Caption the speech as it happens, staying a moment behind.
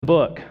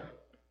book.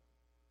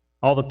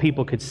 All the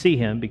people could see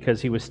him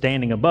because he was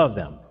standing above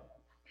them.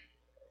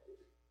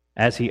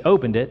 As he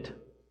opened it,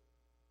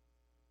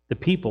 the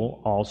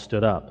people all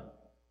stood up.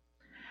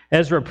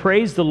 Ezra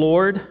praised the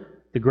Lord,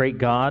 the great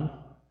God,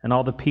 and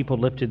all the people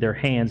lifted their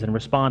hands and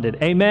responded,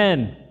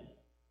 Amen,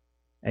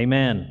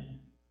 Amen.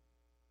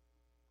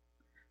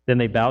 Then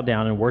they bowed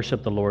down and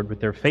worshiped the Lord with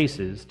their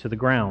faces to the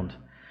ground.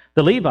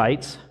 The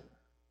Levites,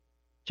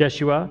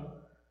 Jeshua,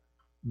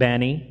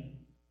 Bani,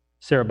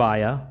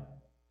 Sherebiah,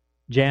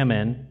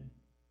 Jamin,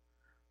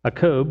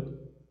 Akub,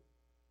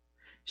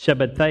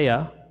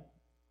 Shephatiah,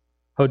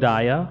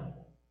 Hodiah,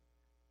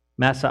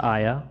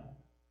 Masaiah,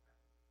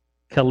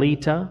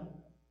 Kelita,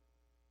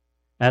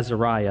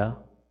 Azariah,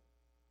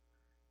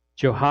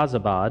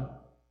 Jehozabad,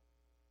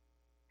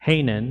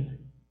 Hanan,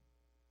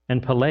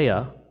 and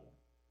Pelaiah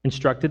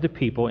instructed the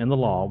people in the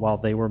law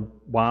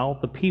while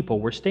the people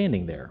were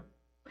standing there.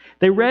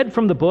 They read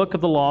from the book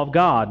of the law of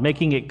God,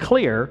 making it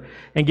clear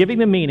and giving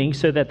the meaning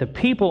so that the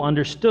people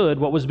understood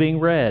what was being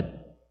read.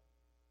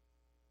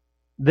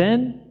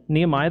 Then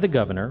Nehemiah the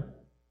governor,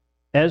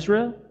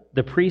 Ezra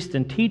the priest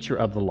and teacher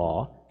of the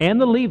law, and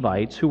the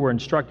Levites who were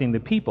instructing the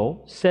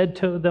people said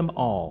to them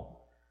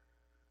all,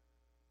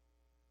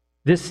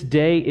 This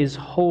day is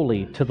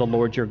holy to the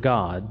Lord your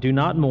God. Do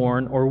not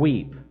mourn or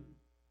weep.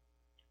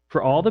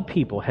 For all the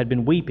people had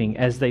been weeping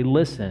as they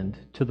listened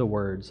to the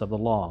words of the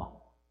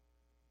law.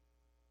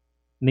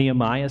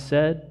 Nehemiah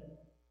said,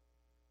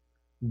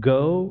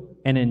 Go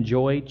and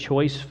enjoy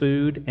choice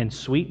food and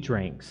sweet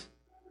drinks,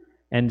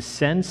 and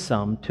send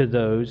some to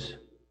those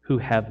who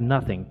have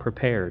nothing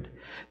prepared.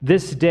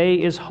 This day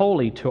is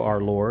holy to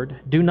our Lord.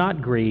 Do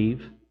not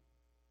grieve,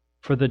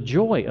 for the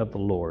joy of the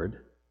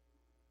Lord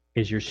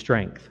is your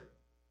strength.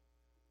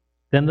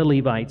 Then the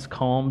Levites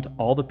calmed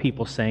all the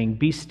people, saying,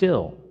 Be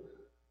still,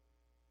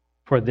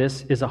 for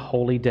this is a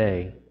holy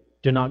day.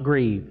 Do not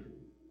grieve.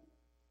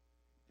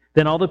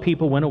 Then all the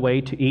people went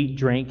away to eat,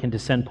 drink, and to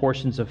send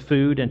portions of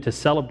food, and to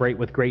celebrate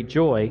with great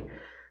joy,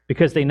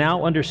 because they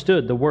now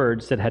understood the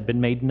words that had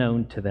been made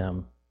known to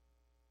them.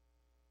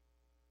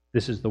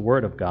 This is the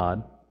word of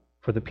God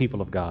for the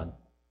people of God.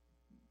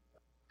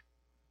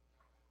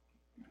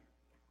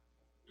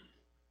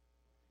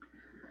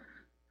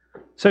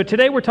 So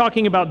today we're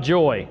talking about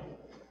joy.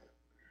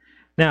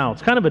 Now,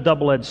 it's kind of a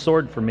double-edged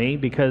sword for me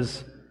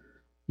because,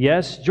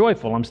 yes,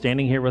 joyful. I'm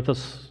standing here with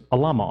a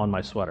llama on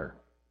my sweater.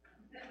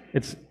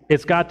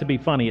 It's got to be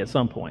funny at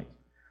some point.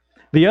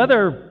 The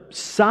other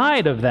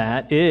side of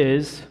that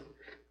is,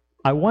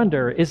 I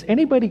wonder, is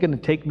anybody going to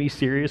take me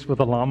serious with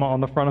a llama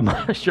on the front of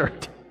my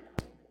shirt?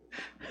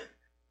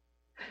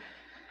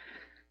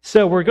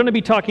 So we're going to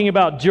be talking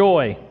about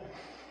joy.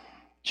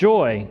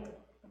 Joy.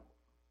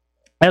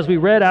 As we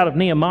read out of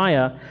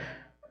Nehemiah,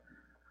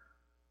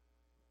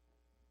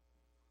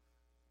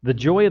 the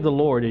joy of the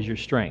Lord is your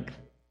strength.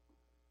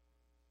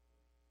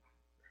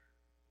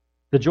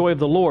 The joy of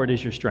the Lord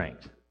is your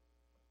strength.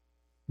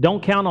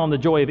 Don't count on the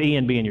joy of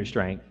Ian being your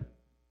strength.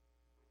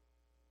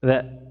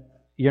 That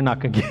you're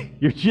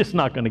just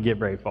not going to get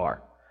very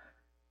far.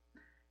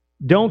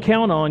 Don't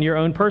count on your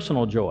own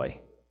personal joy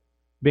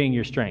being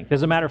your strength.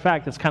 As a matter of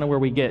fact, that's kind of where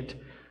we get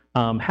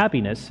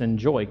happiness and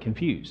joy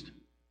confused.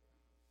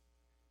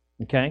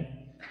 Okay?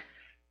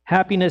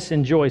 Happiness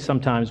and joy,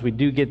 sometimes we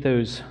do get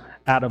those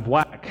out of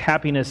whack.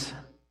 Happiness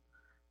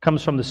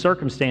comes from the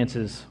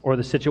circumstances or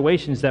the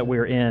situations that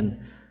we're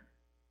in.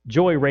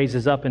 Joy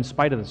raises up in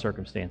spite of the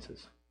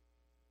circumstances.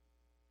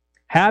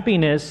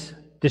 Happiness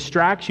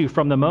distracts you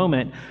from the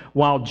moment,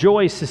 while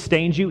joy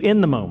sustains you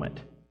in the moment.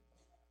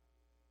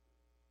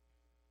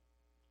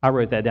 I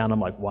wrote that down. I'm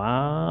like,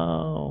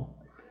 wow,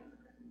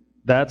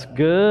 that's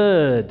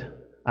good.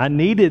 I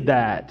needed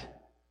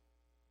that.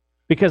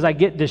 Because I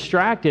get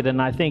distracted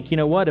and I think, you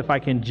know what, if I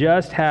can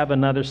just have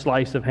another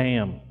slice of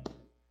ham,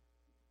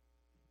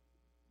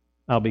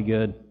 I'll be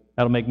good.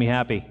 That'll make me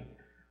happy.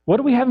 What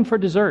are we having for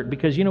dessert?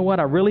 Because you know what,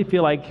 I really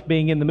feel like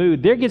being in the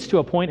mood. There gets to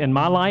a point in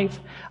my life,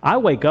 I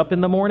wake up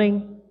in the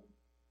morning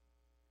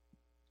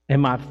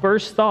and my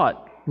first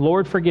thought,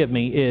 Lord forgive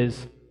me,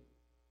 is,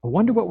 I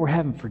wonder what we're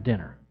having for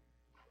dinner.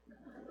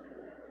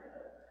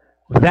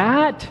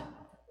 That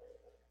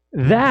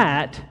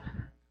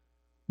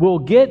will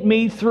get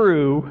me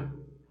through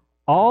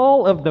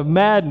all of the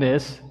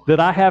madness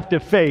that I have to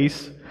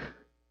face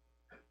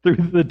through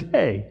the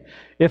day.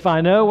 If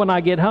I know when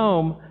I get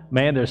home,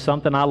 man, there's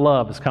something I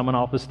love is coming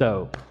off the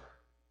stove.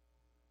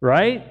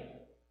 Right?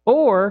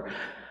 Or,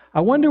 I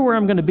wonder where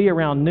I'm going to be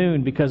around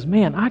noon because,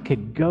 man, I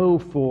could go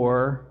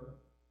for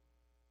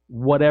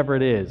whatever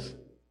it is.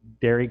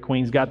 Dairy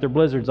Queen's got their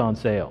blizzards on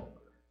sale.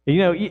 You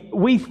know,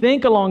 we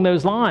think along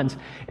those lines,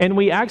 and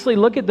we actually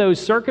look at those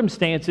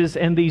circumstances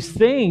and these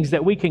things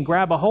that we can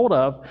grab a hold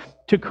of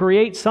to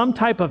create some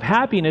type of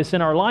happiness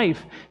in our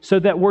life so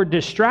that we're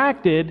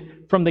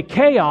distracted from the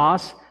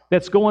chaos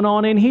that's going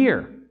on in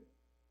here.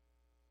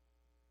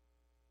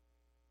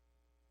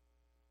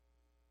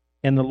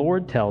 And the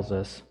Lord tells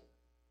us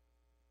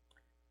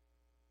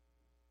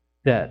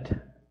that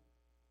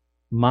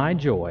my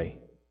joy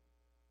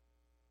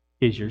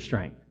is your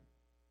strength.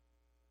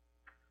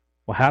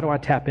 Well, how do I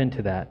tap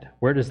into that?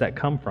 Where does that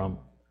come from?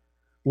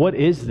 What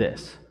is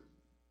this?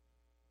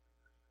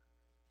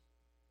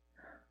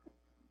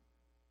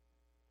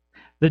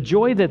 The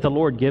joy that the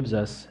Lord gives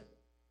us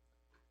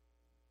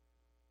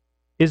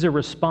is a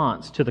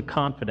response to the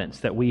confidence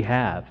that we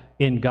have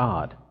in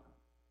God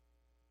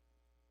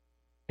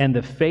and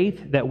the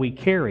faith that we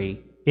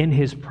carry in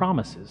His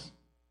promises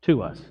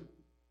to us.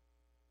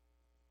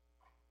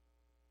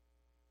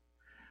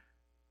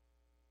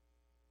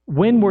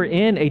 When we're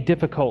in a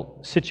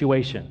difficult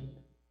situation,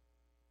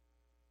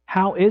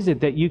 how is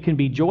it that you can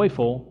be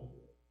joyful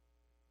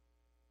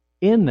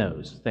in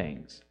those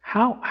things?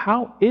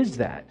 How is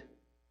that?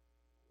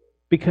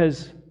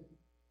 Because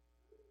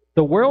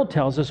the world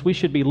tells us we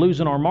should be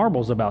losing our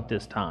marbles about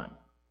this time.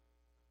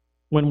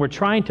 When we're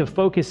trying to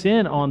focus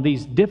in on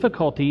these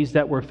difficulties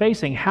that we're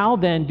facing, how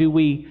then do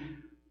we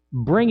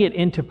bring it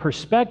into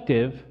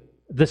perspective,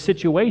 the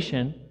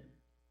situation,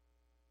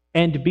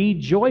 and be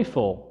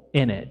joyful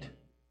in it?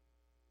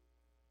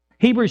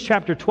 Hebrews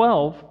chapter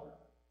 12,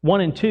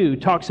 1 and 2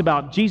 talks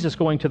about Jesus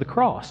going to the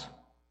cross.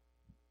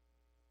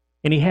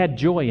 And He had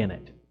joy in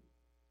it.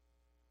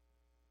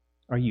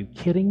 Are you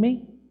kidding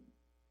me?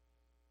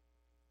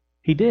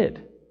 He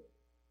did.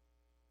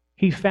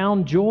 He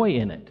found joy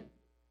in it.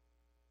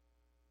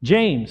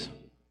 James,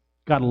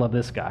 gotta love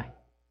this guy.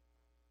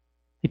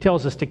 He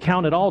tells us to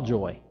count it all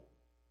joy.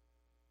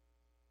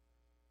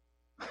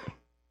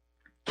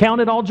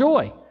 Count it all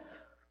joy.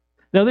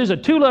 Now, there's a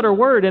 2-letter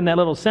word in that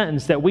little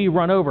sentence that we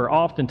run over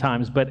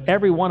oftentimes, but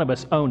every one of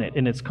us own it,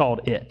 and it's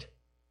called it.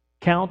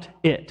 Count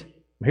it.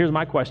 Here's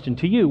my question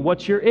to you.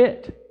 What's your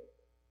it?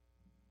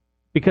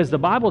 Because the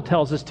Bible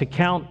tells us to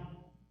count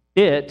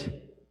it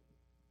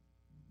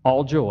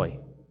all joy.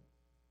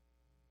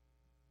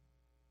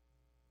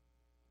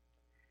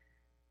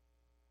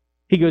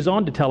 He goes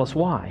on to tell us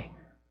why.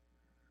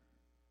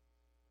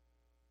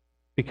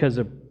 Because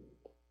of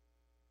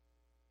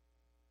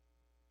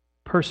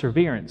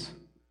perseverance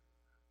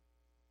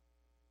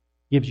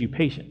gives you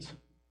patience.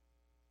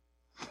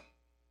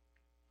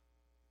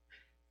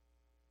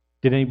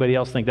 Did anybody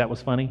else think that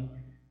was funny?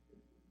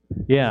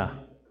 Yeah.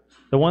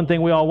 The one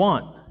thing we all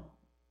want.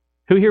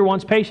 Who here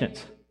wants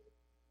patience?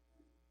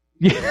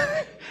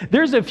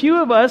 There's a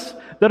few of us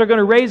that are going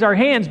to raise our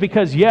hands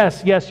because,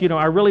 yes,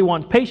 I really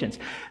want patience.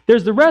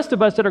 There's the rest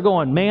of us that are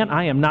going, man,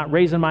 I am not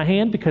raising my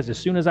hand because as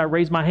soon as I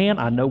raise my hand,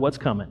 I know what's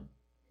coming.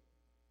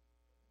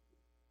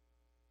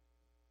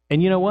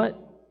 And you know what?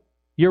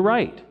 You're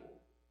right.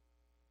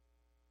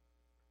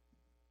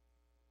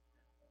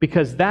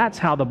 Because that's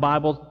how the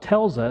Bible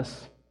tells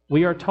us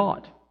we are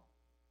taught.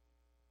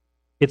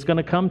 It's going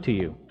to come to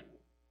you.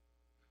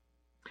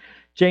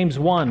 James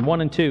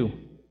 1 and 2.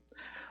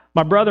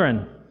 My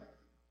brethren,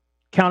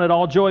 count it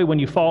all joy when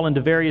you fall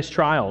into various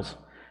trials,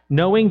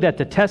 knowing that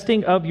the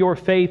testing of your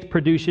faith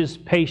produces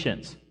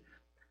patience.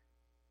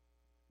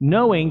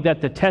 Knowing that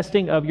the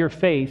testing of your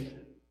faith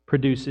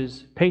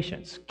produces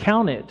patience.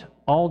 Count it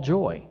all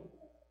joy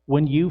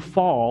when you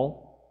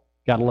fall,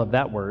 gotta love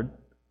that word,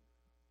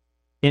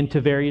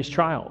 into various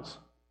trials.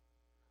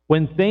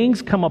 When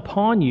things come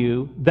upon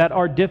you that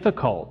are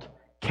difficult,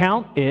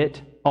 count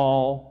it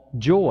all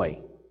joy.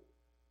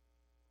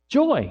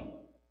 Joy.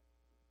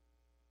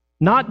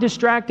 Not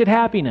distracted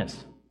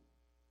happiness,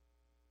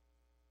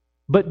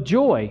 but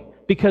joy.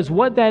 Because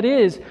what that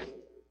is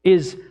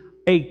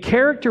a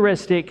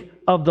characteristic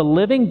of the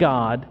living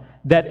God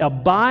that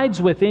abides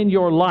within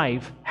your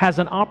life, has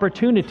an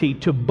opportunity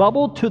to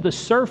bubble to the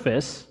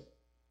surface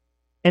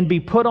and be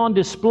put on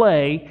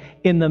display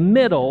in the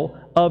middle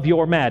of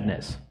your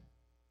madness.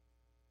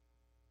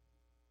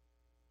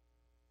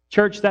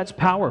 Church, that's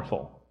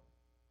powerful.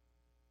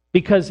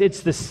 Because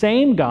it's the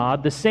same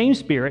God, the same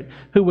Spirit,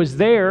 who was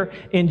there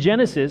in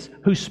Genesis,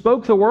 who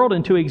spoke the world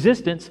into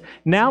existence,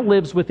 now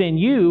lives within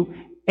you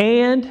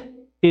and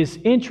is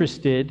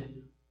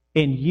interested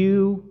in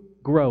you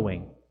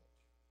growing.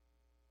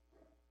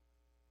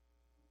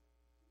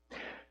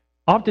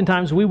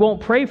 Oftentimes we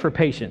won't pray for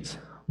patience,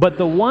 but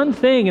the one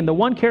thing and the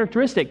one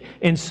characteristic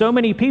in so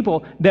many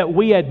people that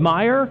we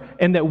admire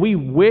and that we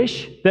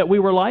wish that we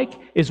were like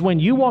is when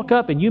you walk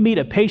up and you meet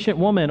a patient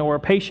woman or a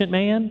patient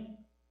man,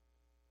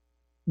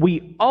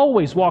 we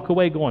always walk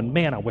away going,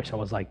 man, I wish I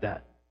was like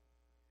that.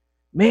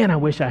 Man, I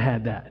wish I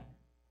had that.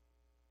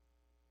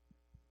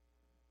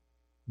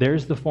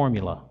 There's the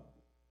formula.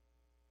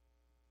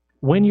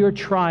 When your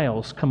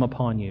trials come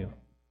upon you,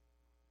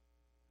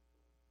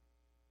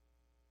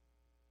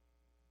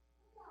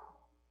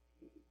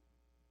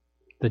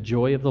 the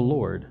joy of the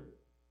Lord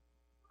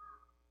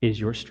is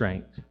your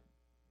strength.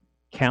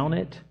 Count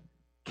it,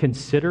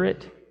 consider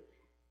it,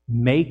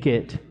 make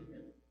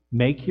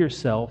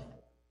yourself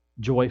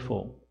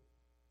joyful.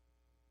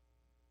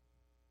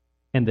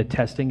 And the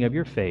testing of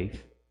your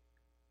faith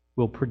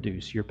will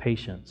produce your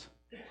patience.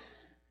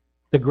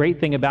 The great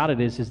thing about it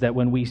is that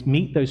when we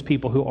meet those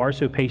people who are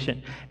so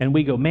patient and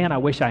we go, man, I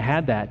wish I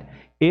had that.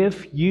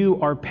 If you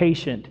are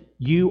patient,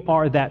 you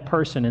are that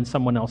person in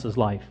someone else's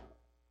life.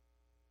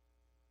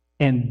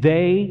 And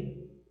they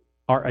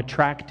are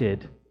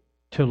attracted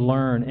to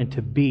learn and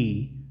to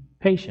be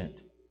patient.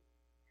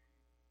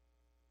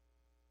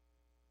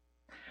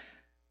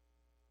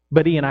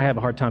 But Ian, I have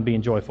a hard time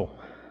being joyful.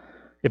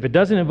 If it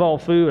doesn't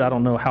involve food, I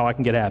don't know how I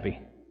can get happy.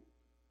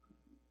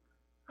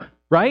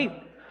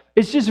 Right?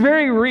 It's just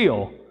very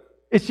real.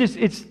 It's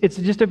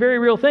just a very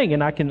real thing,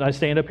 and I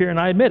stand up here and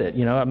I admit it.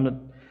 You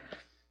know,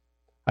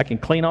 I can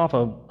clean off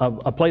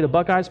a plate of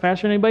Buckeyes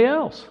faster than anybody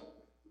else.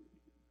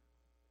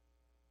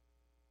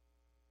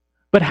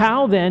 But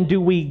how then do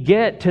we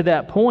get to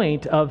that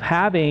point of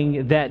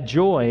having that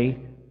joy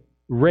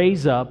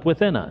raise up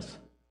within us?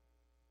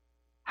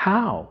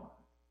 How?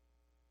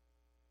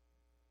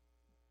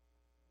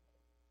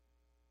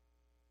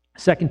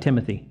 2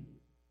 Timothy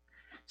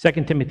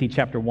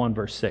chapter 1,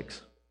 verse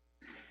 6.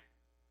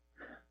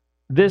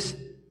 This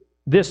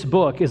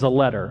book is a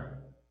letter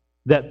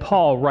that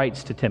Paul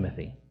writes to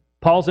Timothy.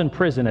 Paul's in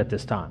prison at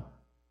this time.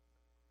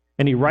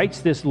 And he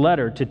writes this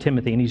letter to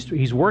Timothy, and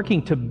he's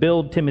working to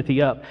build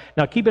Timothy up.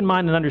 Now keep in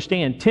mind and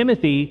understand,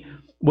 Timothy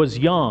was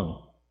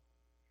young,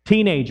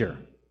 teenager,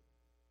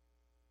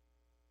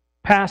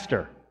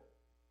 pastor.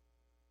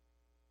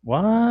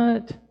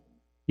 What?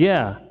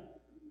 Yeah,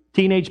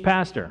 teenage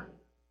pastor.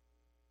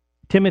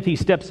 Timothy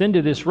steps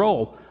into this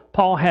role.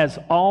 Paul has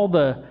all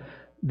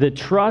the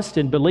trust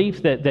and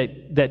belief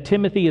that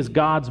Timothy is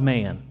God's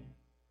man.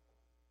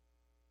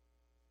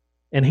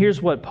 And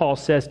here's what Paul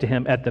says to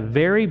him at the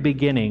very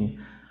beginning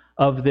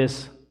of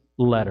this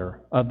letter,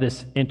 of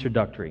this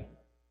introductory.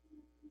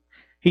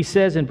 He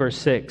says in verse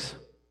 6,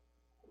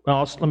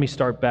 let me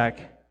start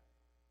back.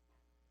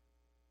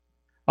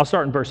 I'll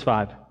start in verse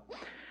 5.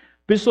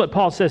 This is what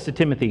Paul says to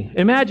Timothy.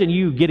 Imagine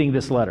you getting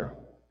this letter.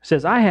 It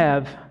says, I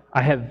have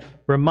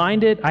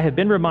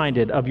been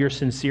reminded of your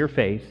sincere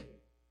faith,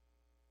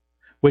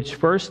 which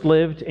first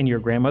lived in your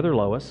grandmother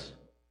Lois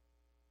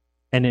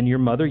and in your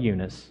mother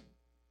Eunice,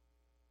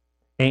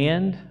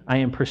 and I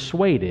am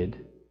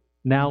persuaded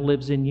now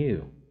lives in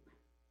you.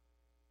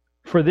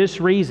 For this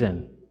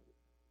reason,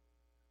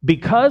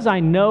 because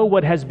I know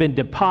what has been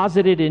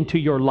deposited into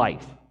your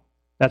life.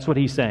 That's what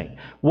he's saying.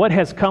 What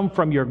has come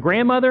from your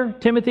grandmother,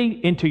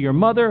 Timothy, into your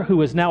mother,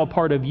 who is now a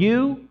part of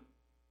you.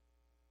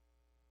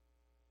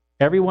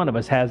 Every one of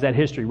us has that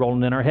history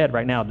rolling in our head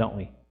right now, don't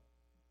we?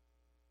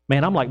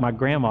 Man, I'm like my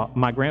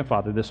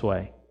grandfather this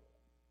way.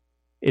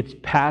 It's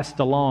passed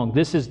along.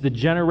 This is the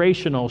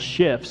generational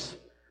shifts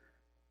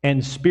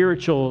and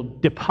spiritual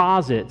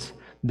deposits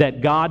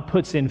that God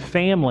puts in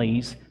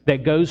families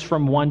that goes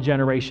from one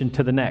generation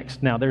to the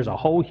next. Now, there's a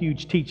whole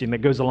huge teaching that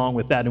goes along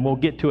with that, and we'll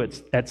get to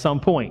it at some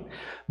point.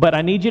 But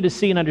I need you to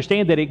see and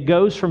understand that it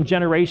goes from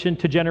generation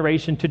to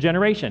generation to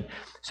generation.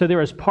 So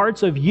there is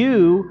parts of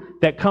you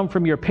that come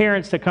from your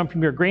parents, that come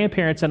from your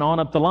grandparents, and on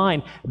up the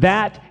line.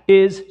 That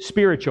is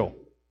spiritual.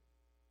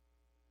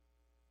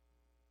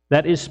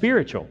 That is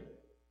spiritual.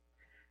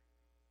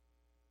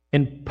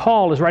 And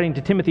Paul is writing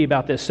to Timothy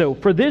about this. So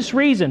for this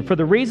reason, for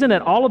the reason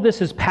that all of this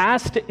has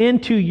passed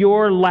into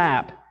your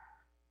lap,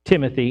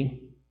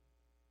 Timothy,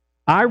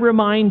 I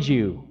remind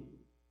you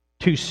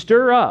to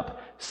stir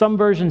up, some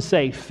versions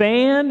say,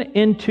 fan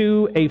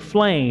into a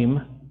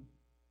flame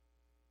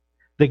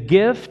the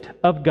gift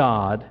of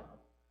God,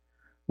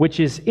 which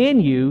is in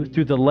you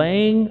through the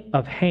laying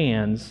of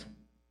hands,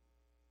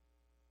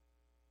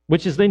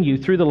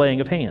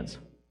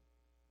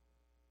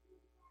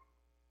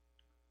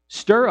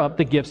 Stir up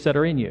the gifts that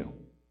are in you.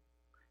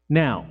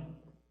 Now,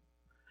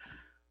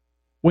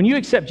 when you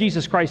accept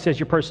Jesus Christ as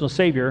your personal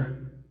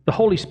Savior, the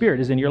Holy Spirit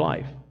is in your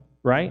life,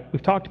 right?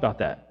 We've talked about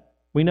that.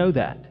 We know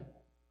that.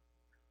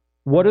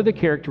 What are the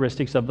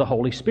characteristics of the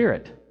Holy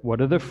Spirit?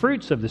 What are the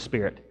fruits of the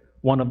Spirit?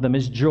 One of them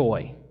is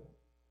joy.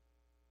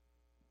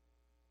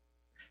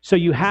 So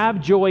you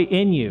have joy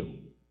in you.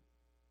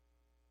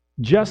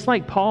 Just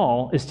like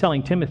Paul is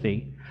telling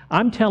Timothy,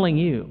 I'm telling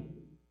you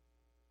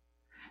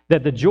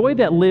that the joy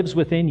that lives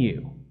within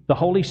you, the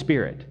Holy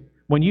Spirit,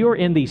 when you are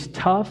in these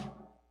tough,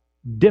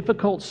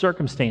 difficult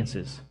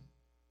circumstances,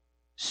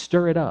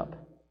 stir it up.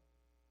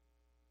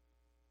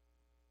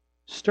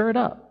 Stir it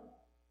up.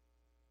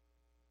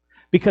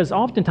 Because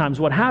oftentimes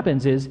what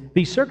happens is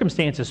these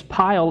circumstances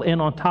pile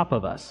in on top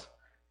of us,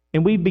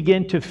 and we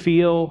begin to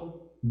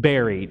feel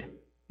buried.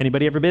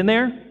 Anybody ever been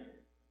there?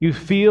 You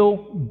feel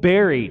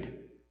buried.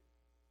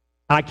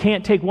 I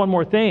can't take one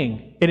more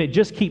thing, and it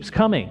just keeps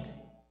coming.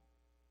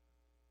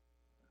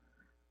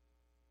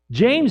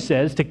 James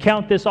says to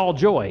count this all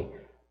joy.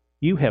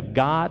 You have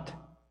got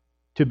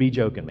to be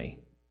joking me.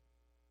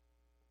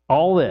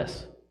 All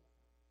this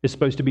is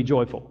supposed to be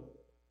joyful.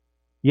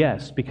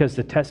 Yes, because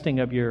the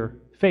testing of your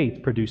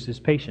faith produces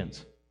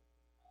patience.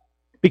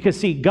 Because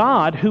see,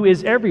 God, who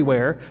is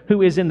everywhere,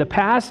 who is in the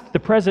past, the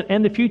present,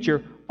 and the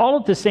future, all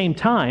at the same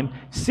time,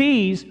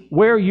 sees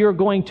where you're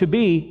going to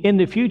be in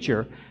the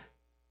future.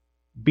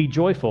 Be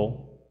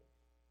joyful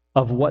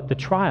of what the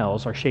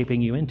trials are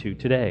shaping you into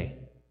today.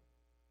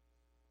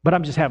 But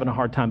I'm just having a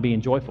hard time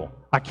being joyful.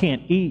 I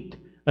can't eat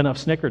enough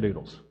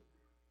snickerdoodles.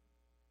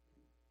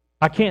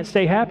 I can't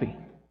stay happy.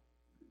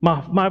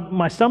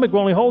 My stomach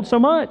will only hold so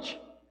much.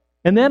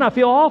 And then I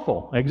feel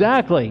awful.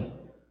 Exactly.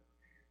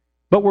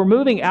 But we're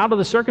moving out of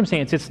the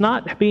circumstance. It's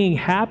not being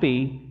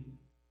happy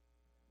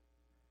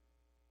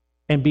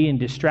and being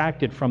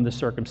distracted from the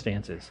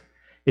circumstances.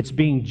 It's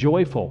being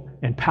joyful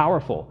and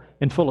powerful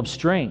and full of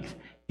strength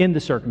in the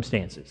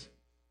circumstances.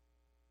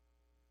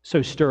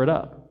 So stir it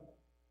up.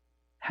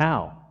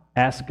 How?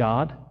 Ask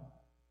God.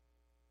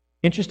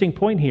 Interesting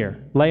point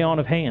here. Lay on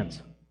of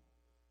hands.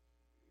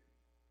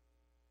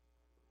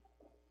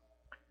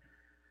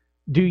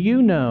 Do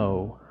you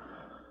know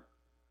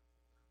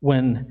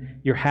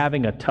when you're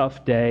having a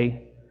tough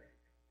day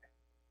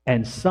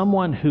and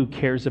someone who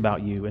cares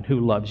about you and who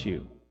loves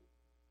you,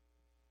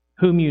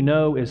 whom you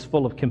know is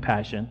full of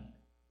compassion,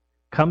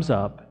 comes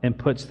up and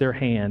puts their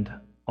hand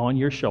on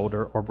your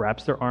shoulder or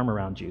wraps their arm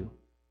around you,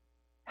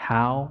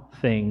 how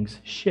things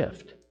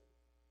shift?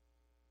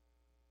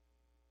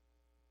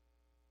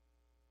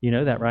 You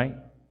know that, right?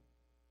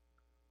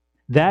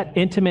 That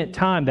intimate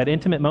time, that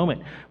intimate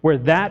moment where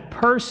that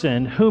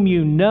person whom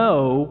you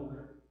know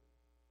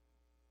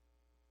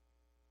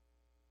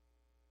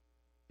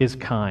is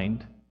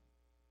kind,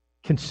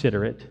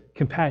 considerate,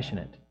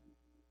 compassionate,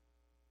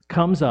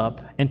 comes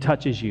up and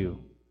touches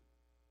you.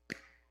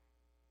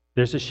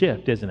 There's a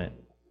shift, isn't it?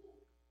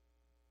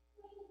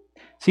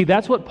 See,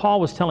 that's what Paul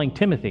was telling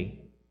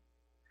Timothy.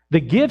 The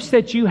gifts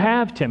that you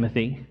have,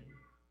 Timothy,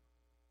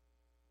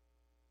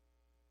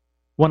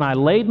 when I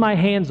laid my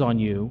hands on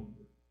you,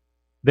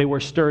 they were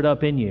stirred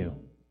up in you.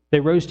 They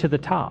rose to the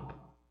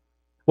top.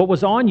 What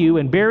was on you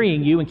and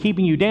burying you and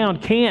keeping you down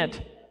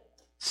can't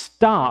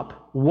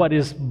stop what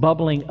is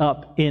bubbling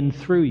up in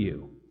through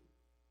you.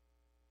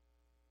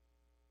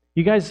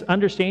 You guys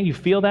understand? You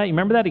feel that? You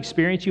remember that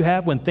experience you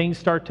have when things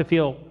start to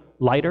feel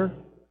lighter?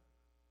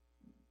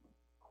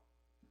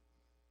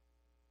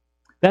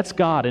 That's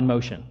God in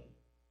motion.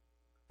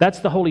 That's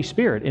the Holy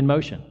Spirit in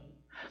motion.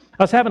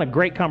 I was having a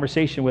great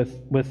conversation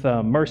with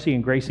Mercy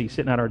and Gracie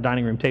sitting at our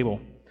dining room table.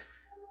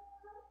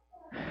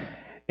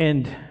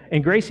 And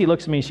Gracie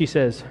looks at me and she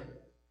says,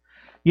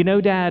 you know,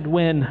 Dad,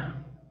 when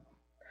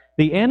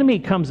the enemy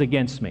comes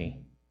against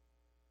me,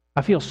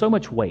 I feel so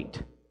much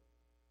weight.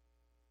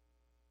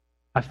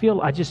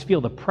 I just feel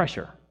the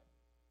pressure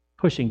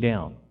pushing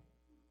down.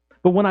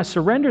 But when I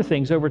surrender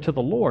things over to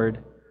the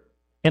Lord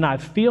and I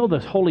feel the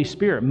Holy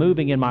Spirit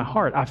moving in my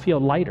heart, I feel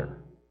lighter.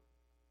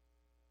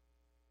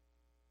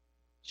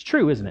 It's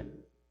true, isn't it?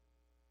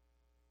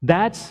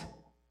 That's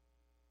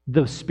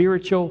the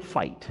spiritual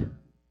fight.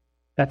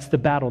 That's the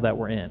battle that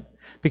we're in.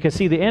 Because,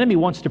 see, the enemy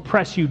wants to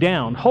press you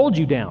down, hold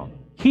you down,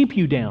 keep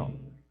you down,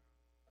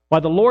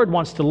 while the Lord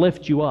wants to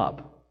lift you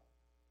up.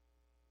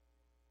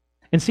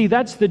 And see,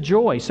 that's the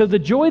joy. So the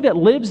joy that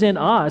lives in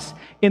us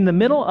in the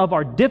middle of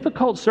our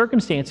difficult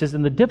circumstances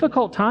and the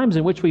difficult times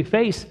in which we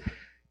face,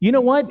 you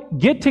know what?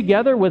 Get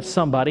together with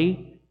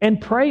somebody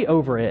and pray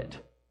over it.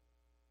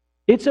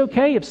 It's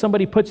okay if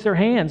somebody puts their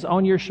hands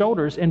on your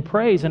shoulders and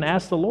prays and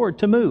asks the Lord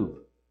to move.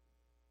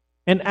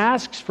 And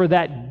asks for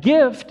that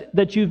gift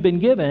that you've been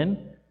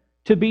given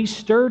to be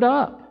stirred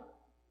up.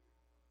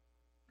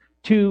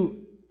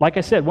 To, like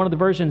I said, one of the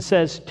versions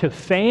says, to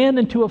fan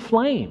into a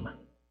flame.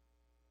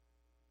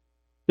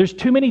 There's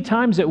too many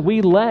times that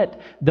we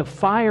let the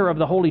fire of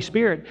the Holy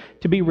Spirit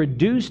to be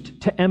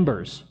reduced to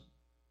embers.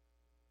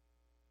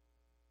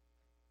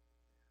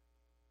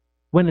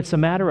 When it's a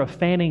matter of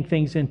fanning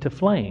things into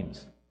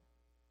flames.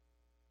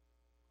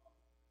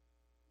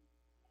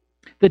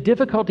 The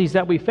difficulties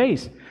that we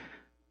face.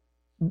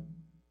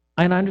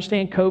 And I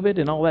understand COVID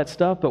and all that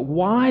stuff, but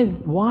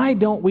why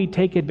don't we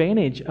take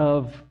advantage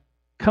of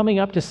coming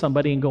up to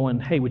somebody and going,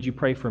 hey, would you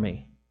pray for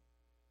me?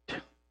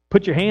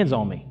 Put your hands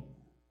on me.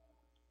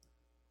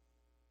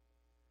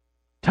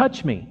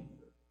 Touch me.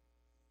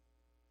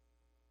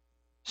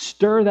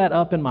 Stir that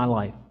up in my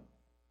life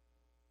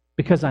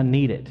because I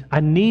need it. I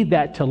need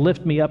that to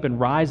lift me up and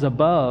rise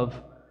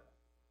above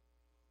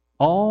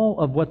all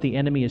of what the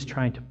enemy is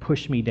trying to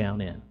push me down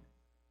in.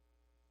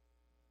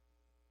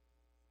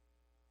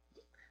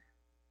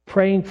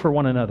 Praying for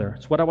one another.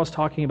 It's what I was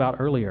talking about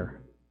earlier.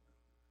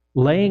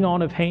 Laying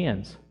on of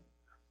hands.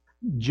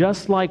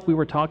 Just like we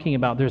were talking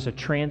about, there's a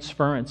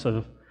transference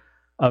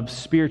of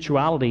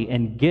spirituality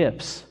and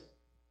gifts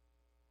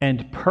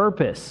and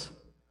purpose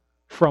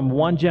from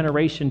one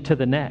generation to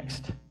the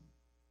next.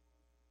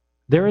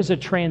 There is a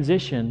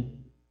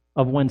transition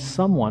of when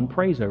someone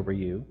prays over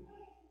you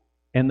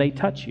and they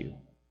touch you.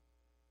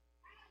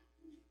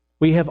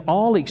 We have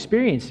all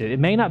experienced it. It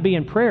may not be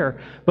in prayer,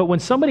 but when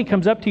somebody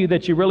comes up to you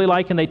that you really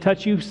like and they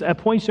touch you, at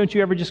points don't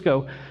you ever just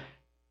go,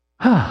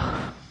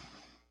 ah,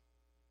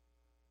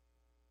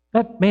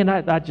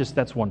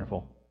 that's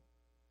wonderful.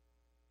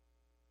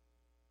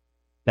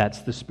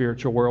 That's the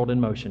spiritual world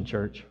in motion,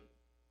 church.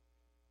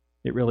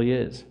 It really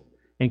is.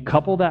 And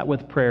couple that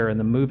with prayer and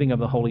the moving of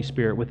the Holy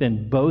Spirit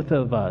within both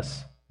of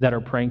us that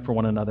are praying for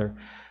one another,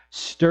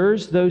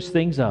 stirs those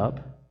things up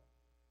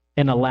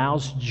and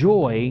allows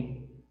joy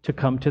to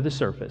come to the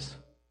surface.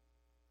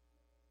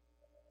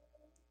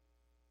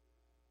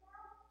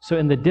 So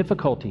in the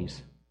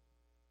difficulties,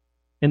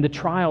 in the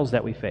trials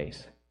that we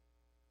face,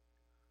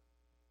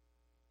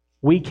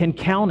 we can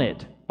count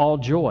it all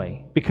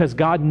joy because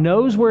God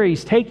knows where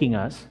He's taking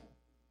us.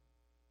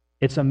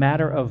 It's a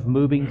matter of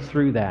moving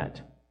through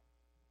that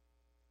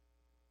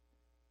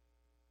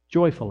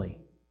joyfully,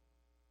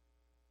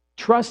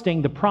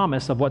 trusting the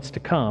promise of what's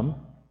to come,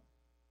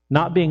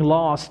 not being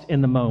lost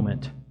in the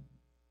moment,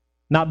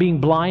 not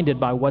being blinded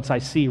by what I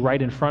see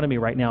right in front of me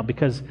right now,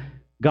 because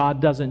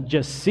God doesn't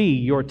just see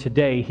your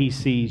today, He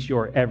sees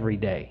your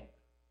everyday.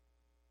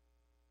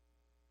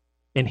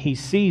 And He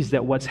sees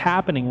that what's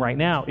happening right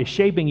now is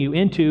shaping you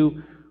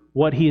into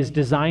what He has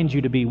designed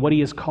you to be, what He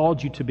has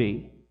called you to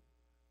be,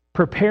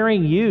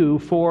 preparing you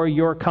for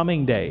your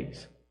coming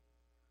days.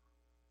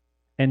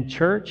 And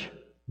church,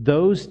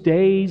 those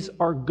days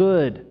are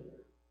good.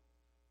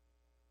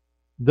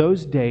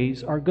 Those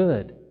days are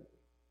good.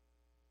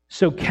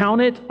 So count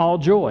it all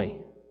joy.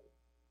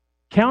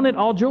 Count it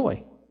all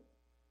joy.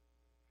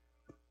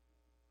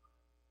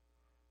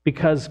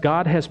 Because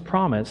God has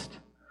promised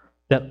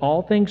that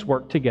all things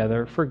work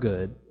together for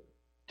good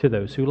to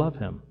those who love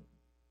Him.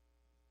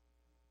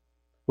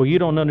 Well, you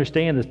don't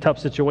understand this tough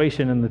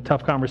situation and the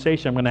tough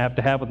conversation I'm going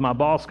to have with my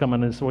boss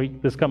coming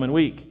this coming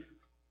week.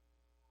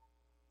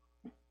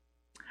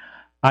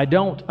 I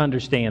don't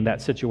understand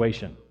that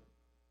situation.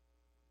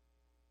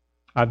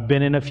 I've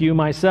been in a few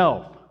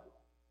myself.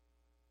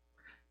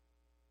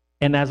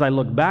 And as I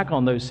look back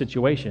on those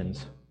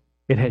situations,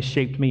 it has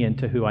shaped me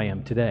into who I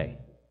am today.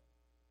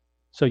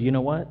 So you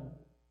know what?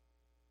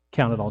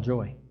 Count it all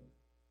joy.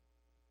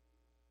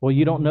 Well,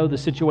 you don't know the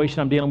situation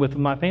I'm dealing with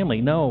my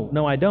family. No,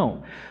 I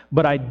don't.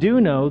 But I do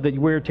know that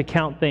we're to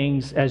count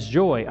things as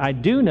joy. I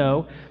do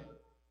know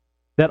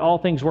that all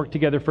things work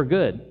together for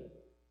good.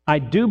 I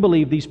do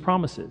believe these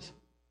promises.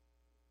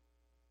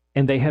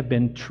 And they have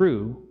been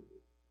true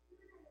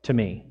to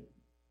me.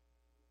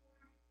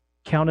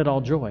 Count it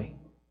all joy.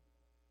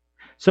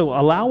 So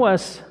allow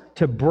us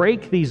to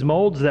break these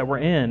molds that we're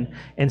in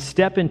and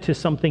step into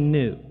something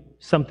new,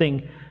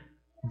 something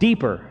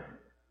deeper.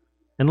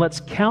 And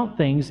let's count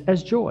things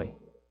as joy.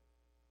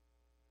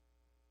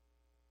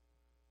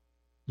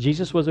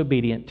 Jesus was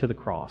obedient to the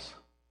cross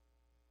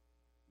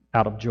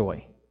out of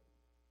joy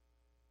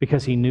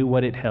because He knew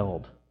what it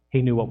held.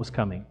 He knew what was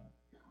coming.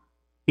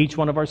 Each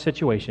one of our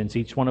situations,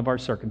 each one of our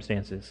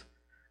circumstances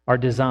are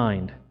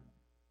designed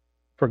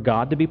for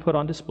God to be put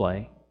on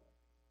display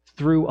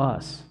through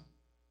us.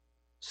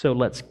 So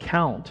let's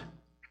count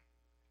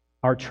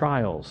our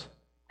trials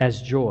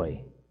as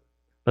joy.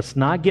 Let's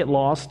not get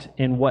lost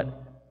in what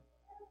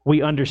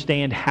we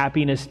understand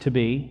happiness to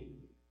be.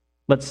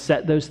 Let's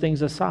set those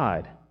things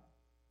aside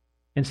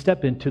and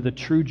step into the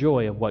true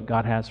joy of what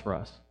God has for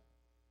us.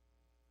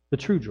 The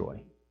true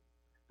joy.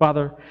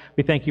 Father,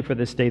 we thank You for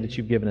this day that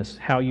You've given us,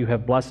 how You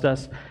have blessed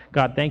us.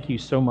 God, thank You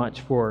so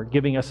much for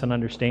giving us an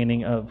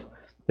understanding of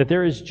that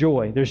there is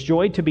joy. There's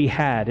joy to be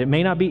had. It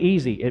may not be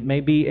easy. It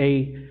may be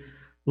a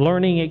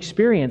learning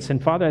experience.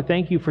 And Father, I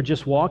thank You for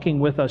just walking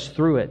with us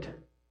through it.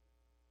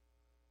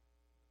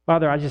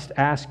 Father, I just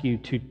ask You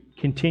to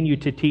continue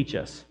to teach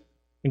us.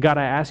 And God,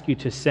 I ask You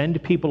to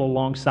send people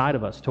alongside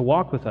of us, to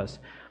walk with us,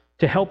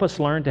 to help us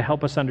learn, to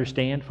help us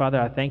understand. Father,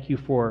 I thank You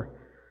for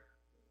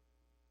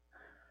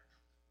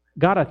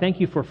God, I thank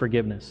You for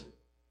forgiveness.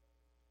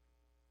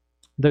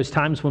 Those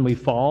times when we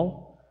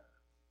fall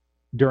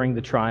during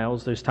the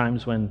trials, those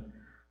times when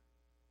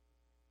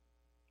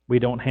we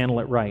don't handle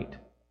it right.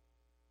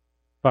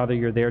 Father,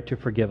 You're there to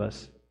forgive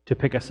us, to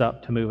pick us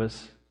up, to move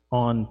us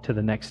on to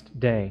the next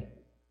day.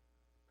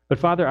 But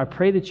Father, I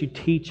pray that You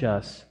teach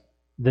us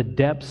the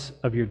depths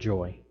of Your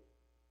joy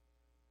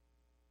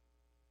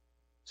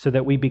so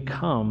that we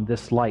become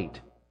this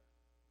light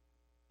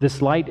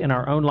in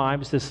our own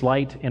lives, this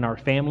light in our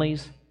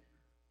families,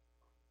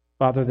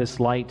 Father, this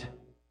light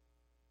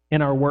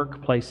in our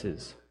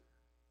workplaces,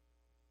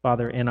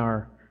 Father, in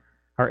our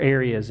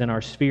areas, in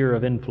our sphere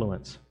of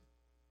influence.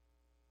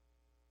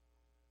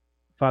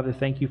 Father,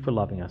 thank You for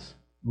loving us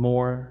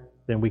more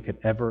than we could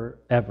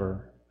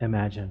ever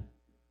imagine.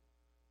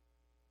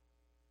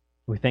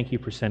 We thank You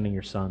for sending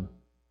Your Son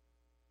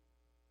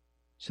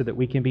so that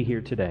we can be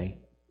here today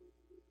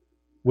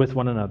with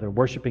one another,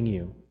 worshiping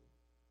You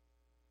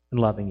and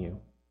loving You.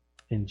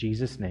 In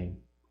Jesus' name,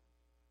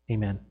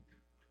 amen.